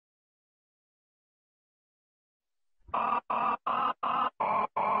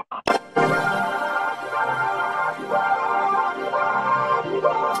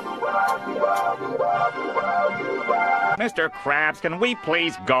Mr. Krabs, can we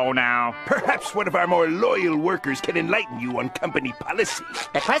please go now? Perhaps one of our more loyal workers can enlighten you on company policy.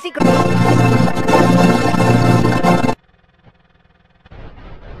 The Krusty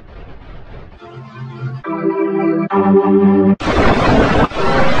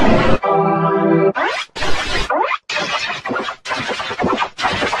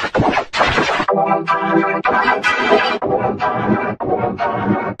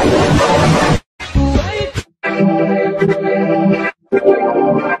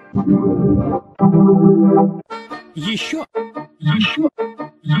You sure?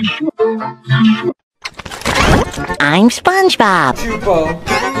 I'm SpongeBob.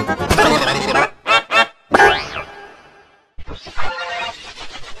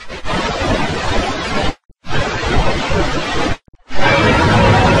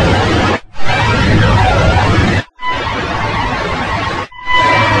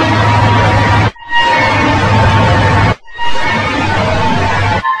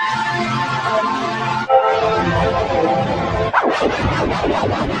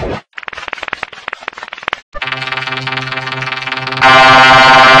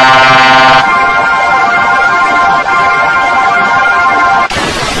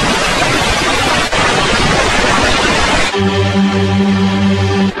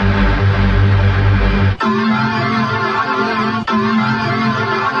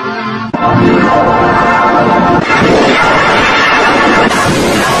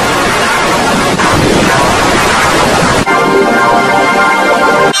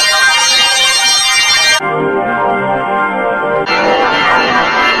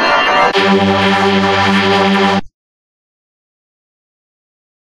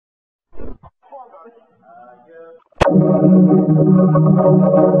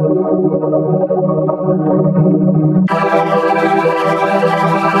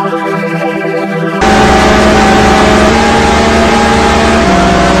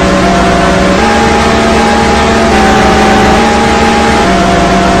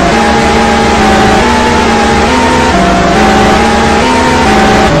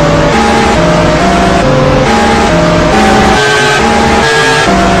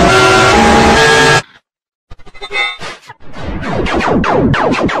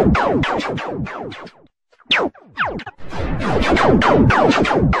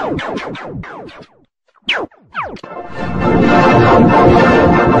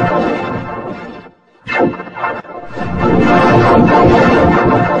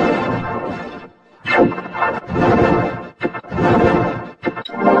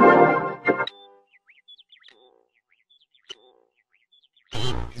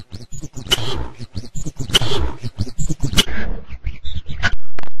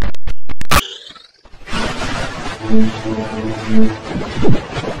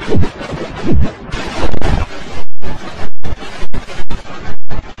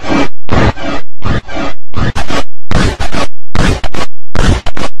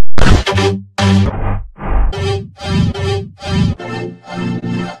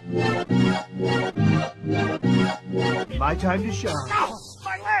 My time to shine. Ow!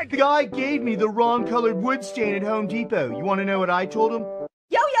 My leg! The guy gave me the wrong colored wood stain at Home Depot. You want to know what I told him?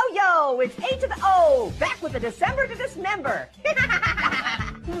 Yo, yo, yo! It's A to the O! Back with the December to Dismember!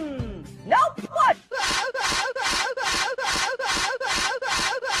 Nope! What?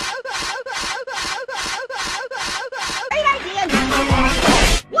 Great idea!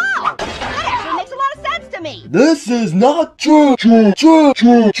 Wow! That actually makes a lot of sense to me! This is not true.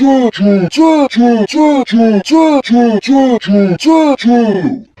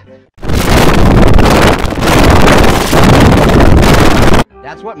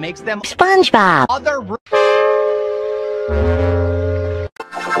 That's what makes them SpongeBob. other.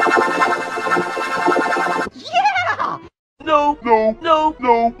 Yeah! No.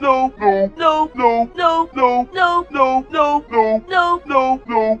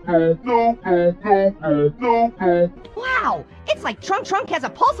 Wow! It's like Trunk has a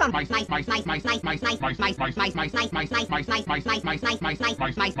pulse on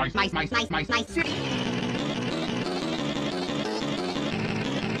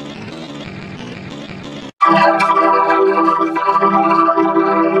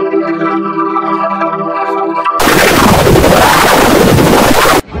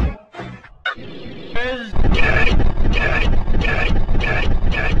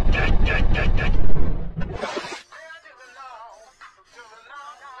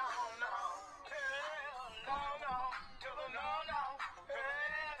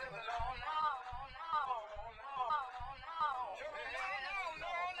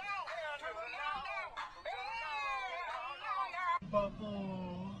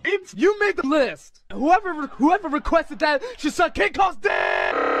games, you made the list. Whoever requested that should suck King Kong's dick.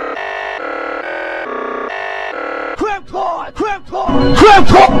 Crab claw! Crab claw! Crab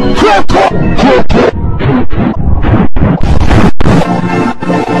claw! Crab claw! Crab claw!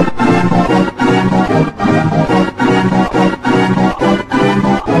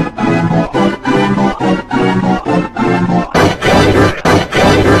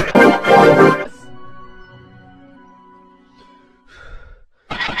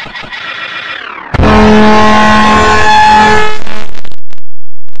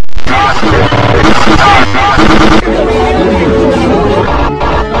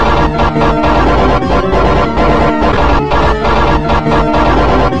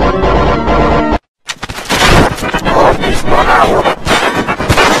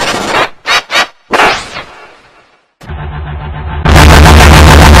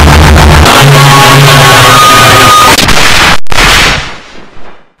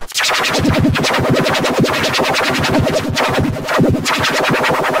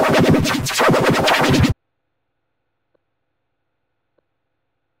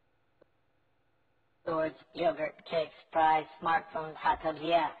 Swords, yogurt, cakes, fries, smartphones, hot tubs,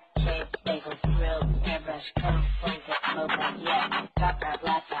 yeah. Shave, bagels, grills, airbrush, comb, blanket, moped, yeah. Top wrap,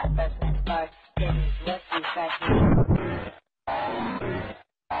 laptop, president, bars, kittens, whiskey, fresh meat.